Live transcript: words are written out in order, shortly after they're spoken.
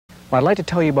Well, I'd like to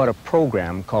tell you about a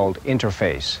program called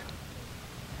Interface.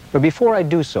 But before I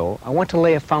do so, I want to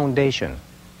lay a foundation.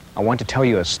 I want to tell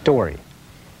you a story,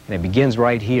 and it begins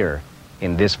right here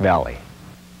in this valley.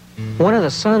 One of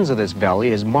the sons of this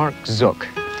valley is Mark Zook.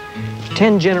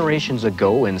 10 generations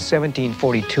ago, in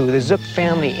 1742, the Zook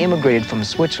family immigrated from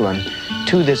Switzerland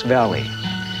to this valley.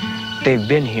 They've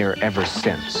been here ever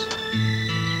since.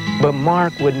 But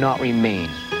Mark would not remain.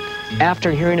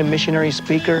 After hearing a missionary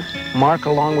speaker, Mark,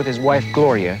 along with his wife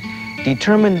Gloria,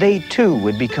 determined they too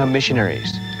would become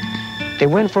missionaries. They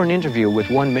went for an interview with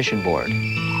one mission board.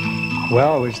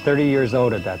 Well, I was 30 years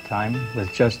old at that time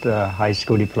with just a high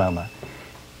school diploma.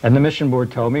 And the mission board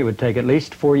told me it would take at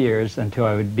least 4 years until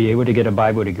I would be able to get a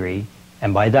Bible degree.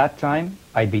 And by that time,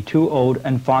 I'd be too old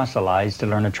and fossilized to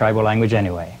learn a tribal language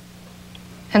anyway.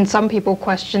 And some people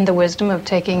questioned the wisdom of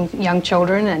taking young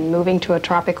children and moving to a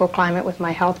tropical climate with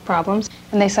my health problems.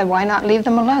 And they said, why not leave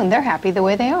them alone? They're happy the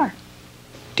way they are.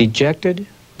 Dejected,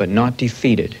 but not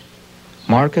defeated,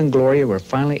 Mark and Gloria were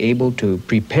finally able to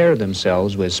prepare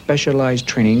themselves with specialized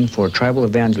training for tribal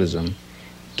evangelism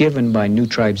given by New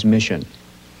Tribes Mission.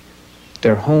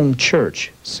 Their home church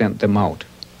sent them out.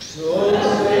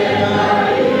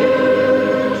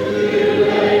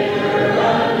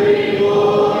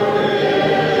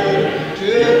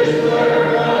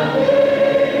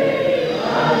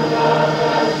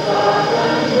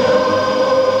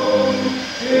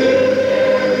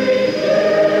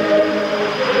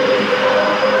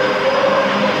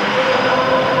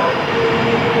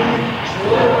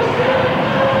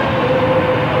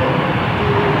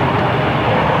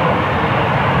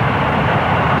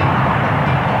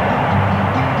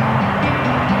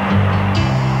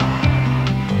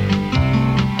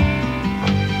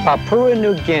 Papua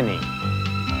New Guinea,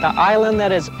 the island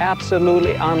that is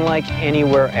absolutely unlike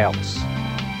anywhere else.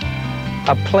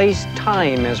 A place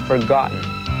time has forgotten,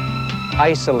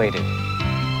 isolated.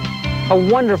 A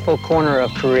wonderful corner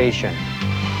of creation.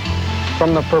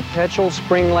 From the perpetual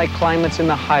spring-like climates in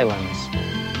the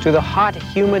highlands to the hot,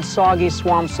 humid, soggy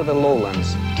swamps of the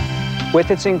lowlands,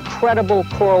 with its incredible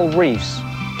coral reefs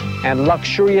and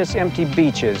luxurious empty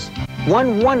beaches,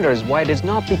 one wonders why it has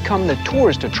not become the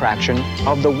tourist attraction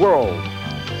of the world.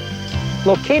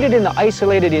 Located in the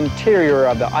isolated interior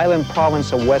of the island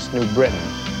province of West New Britain,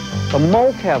 the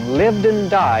Moke have lived and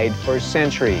died for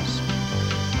centuries.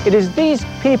 It is these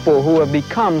people who have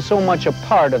become so much a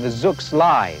part of the Zook's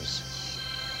lives.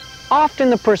 Often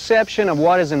the perception of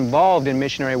what is involved in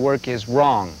missionary work is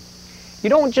wrong. You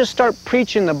don't just start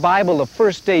preaching the Bible the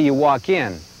first day you walk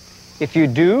in. If you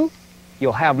do,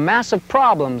 you'll have massive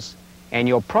problems, and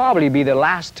you'll probably be the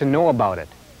last to know about it.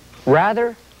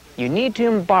 Rather, you need to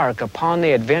embark upon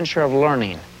the adventure of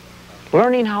learning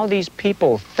how these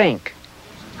people think,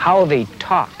 how they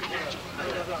talk.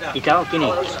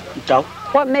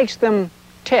 What makes them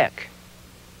tick?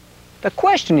 The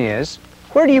question is,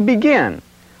 where do you begin?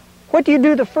 What do you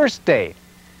do the first day,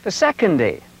 the second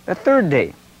day, the third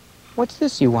day? What's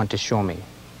this you want to show me?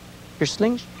 Your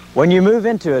slings? When you move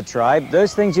into a tribe,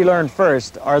 those things you learn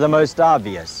first are the most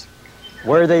obvious.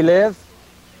 Where they live,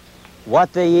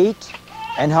 what they eat,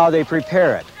 and how they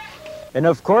prepare it. And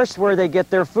of course, where they get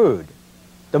their food.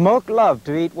 The Moke love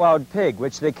to eat wild pig,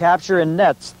 which they capture in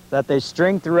nets that they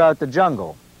string throughout the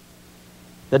jungle.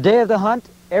 The day of the hunt,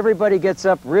 everybody gets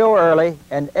up real early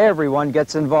and everyone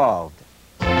gets involved.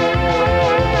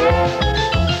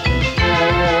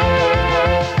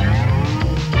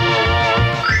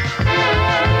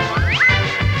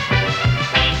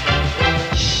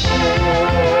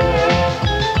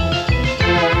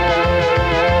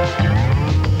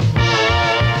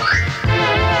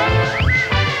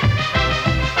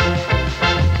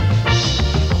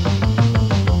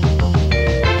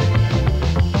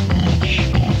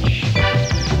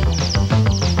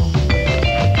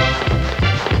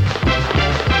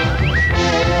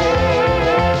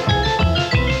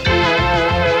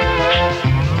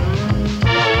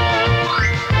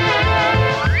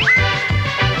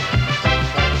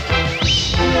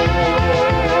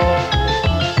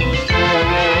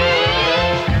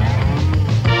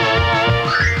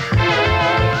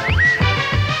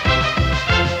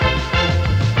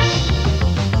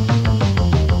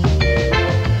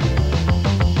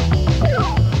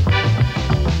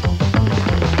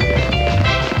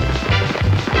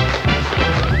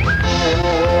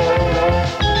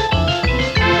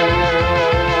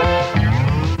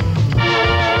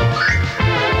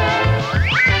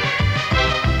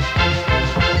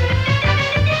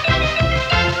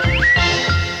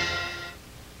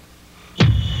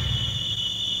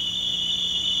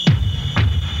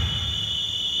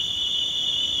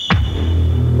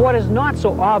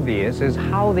 also obvious is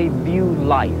how they view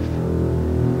life.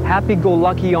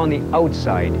 Happy-go-lucky on the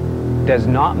outside does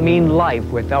not mean life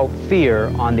without fear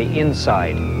on the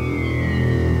inside.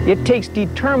 It takes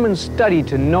determined study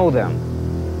to know them,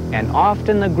 and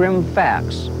often the grim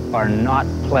facts are not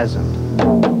pleasant.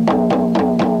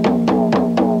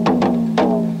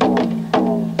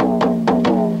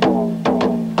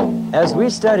 As we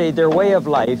studied their way of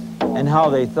life and how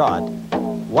they thought,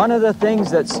 one of the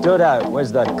things that stood out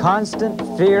was the constant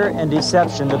fear and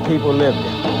deception the people lived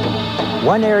in.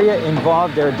 One area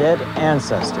involved their dead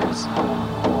ancestors.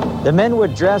 The men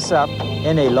would dress up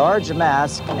in a large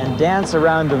mask and dance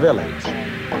around the village.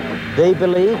 They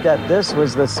believed that this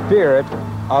was the spirit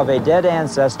of a dead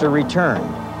ancestor returned.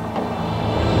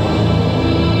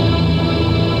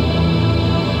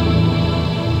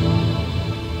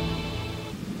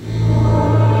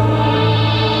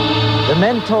 The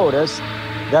men told us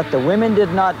that the women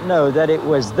did not know that it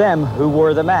was them who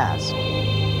wore the mask.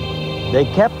 They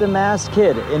kept the mask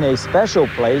hid in a special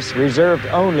place reserved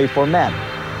only for men.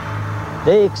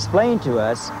 They explained to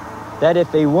us that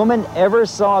if a woman ever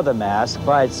saw the mask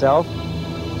by itself,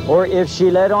 or if she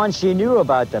let on she knew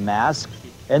about the mask,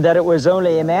 and that it was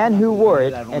only a man who wore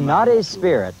it and not a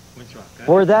spirit,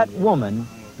 for that woman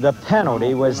the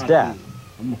penalty was death.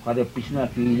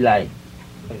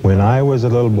 When I was a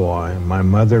little boy, my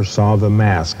mother saw the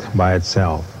mask by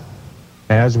itself.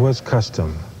 As was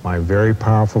custom, my very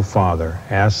powerful father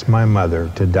asked my mother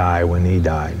to die when he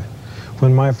died.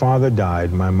 When my father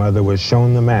died, my mother was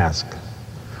shown the mask.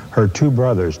 Her two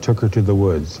brothers took her to the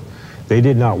woods. They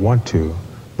did not want to,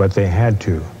 but they had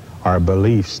to. Our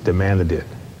beliefs demanded it.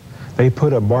 They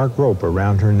put a bark rope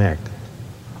around her neck.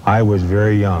 I was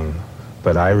very young,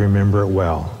 but I remember it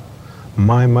well.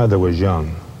 My mother was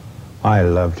young. I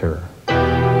loved her.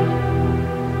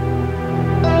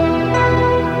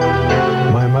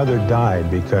 My mother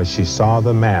died because she saw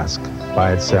the mask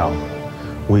by itself.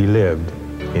 We lived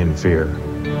in fear.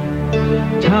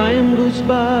 Time goes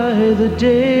by, the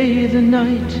day, the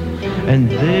night,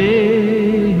 and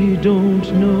they don't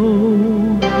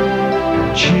know.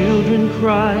 Children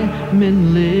cry,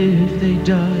 men live, they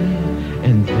die,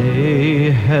 and they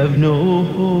have no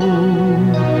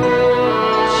hope.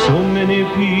 So many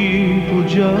people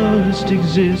just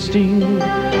existing.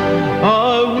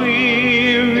 Are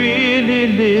we really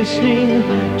listening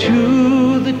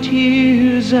to the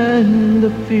tears and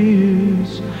the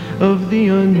fears of the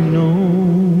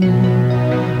unknown?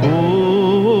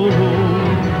 Oh,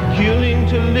 killing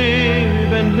to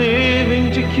live and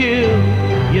living to kill,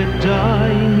 yet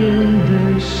dying in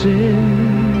their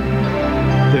sin.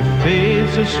 Their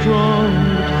faiths are strong,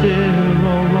 but they're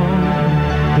all wrong.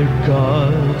 Their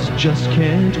gods just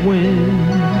can't win.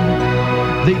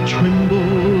 They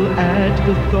tremble at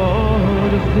the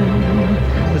thought of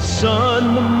them. The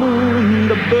sun, the moon,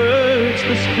 the birds,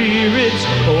 the spirits.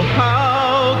 Oh,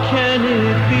 how can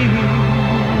it be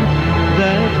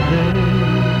that they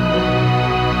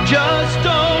just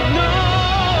don't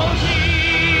know?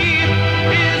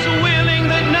 He is willing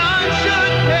that none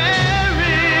should perish.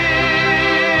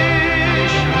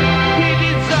 He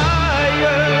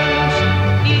desires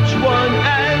each one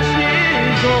as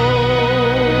his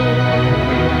own.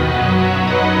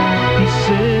 He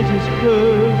sent his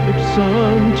perfect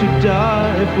Son to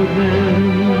die for them.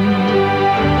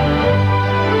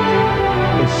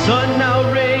 His Son now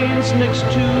reigns next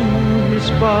to his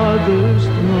Father's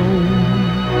throne,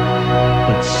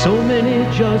 but so many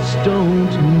just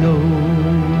don't know.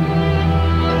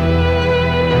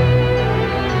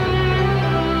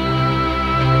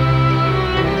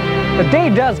 The day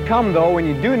does come, though, when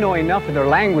you do know enough of their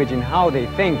language and how they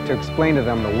think to explain to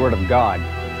them the Word of God.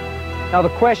 Now the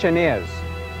question is,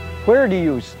 where do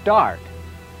you start?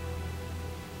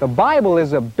 The Bible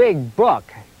is a big book,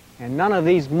 and none of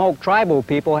these Moke tribal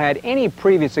people had any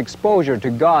previous exposure to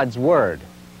God's Word.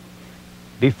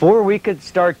 Before we could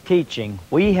start teaching,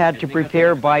 we had to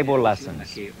prepare Bible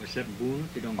lessons.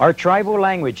 Our tribal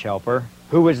language helper,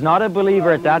 who was not a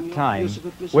believer at that time,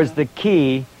 was the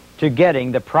key to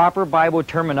getting the proper Bible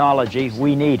terminology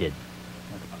we needed.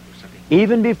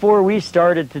 Even before we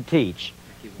started to teach,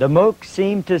 the Moke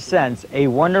seemed to sense a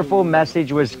wonderful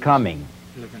message was coming.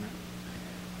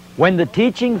 When the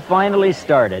teaching finally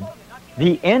started,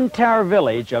 the entire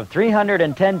village of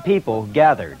 310 people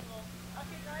gathered.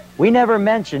 We never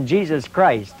mentioned Jesus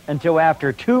Christ until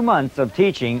after 2 months of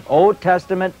teaching Old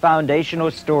Testament foundational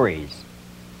stories.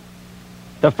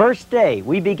 The first day,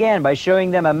 we began by showing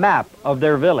them a map of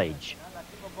their village.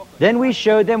 Then we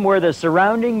showed them where the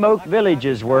surrounding Moke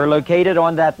villages were located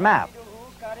on that map.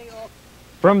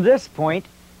 From this point,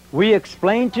 we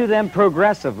explained to them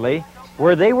progressively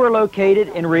where they were located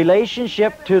in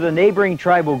relationship to the neighboring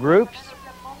tribal groups,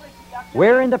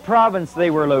 where in the province they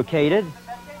were located,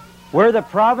 where the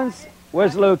province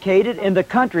was located in the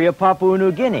country of Papua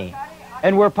New Guinea,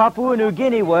 and where Papua New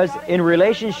Guinea was in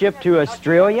relationship to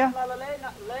Australia,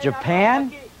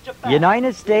 Japan,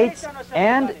 United States,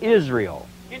 and Israel.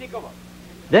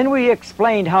 Then we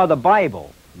explained how the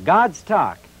Bible, God's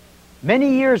talk,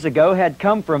 many years ago had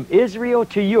come from Israel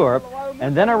to Europe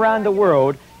and then around the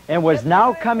world and was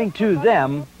now coming to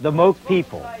them, the Moke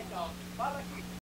people.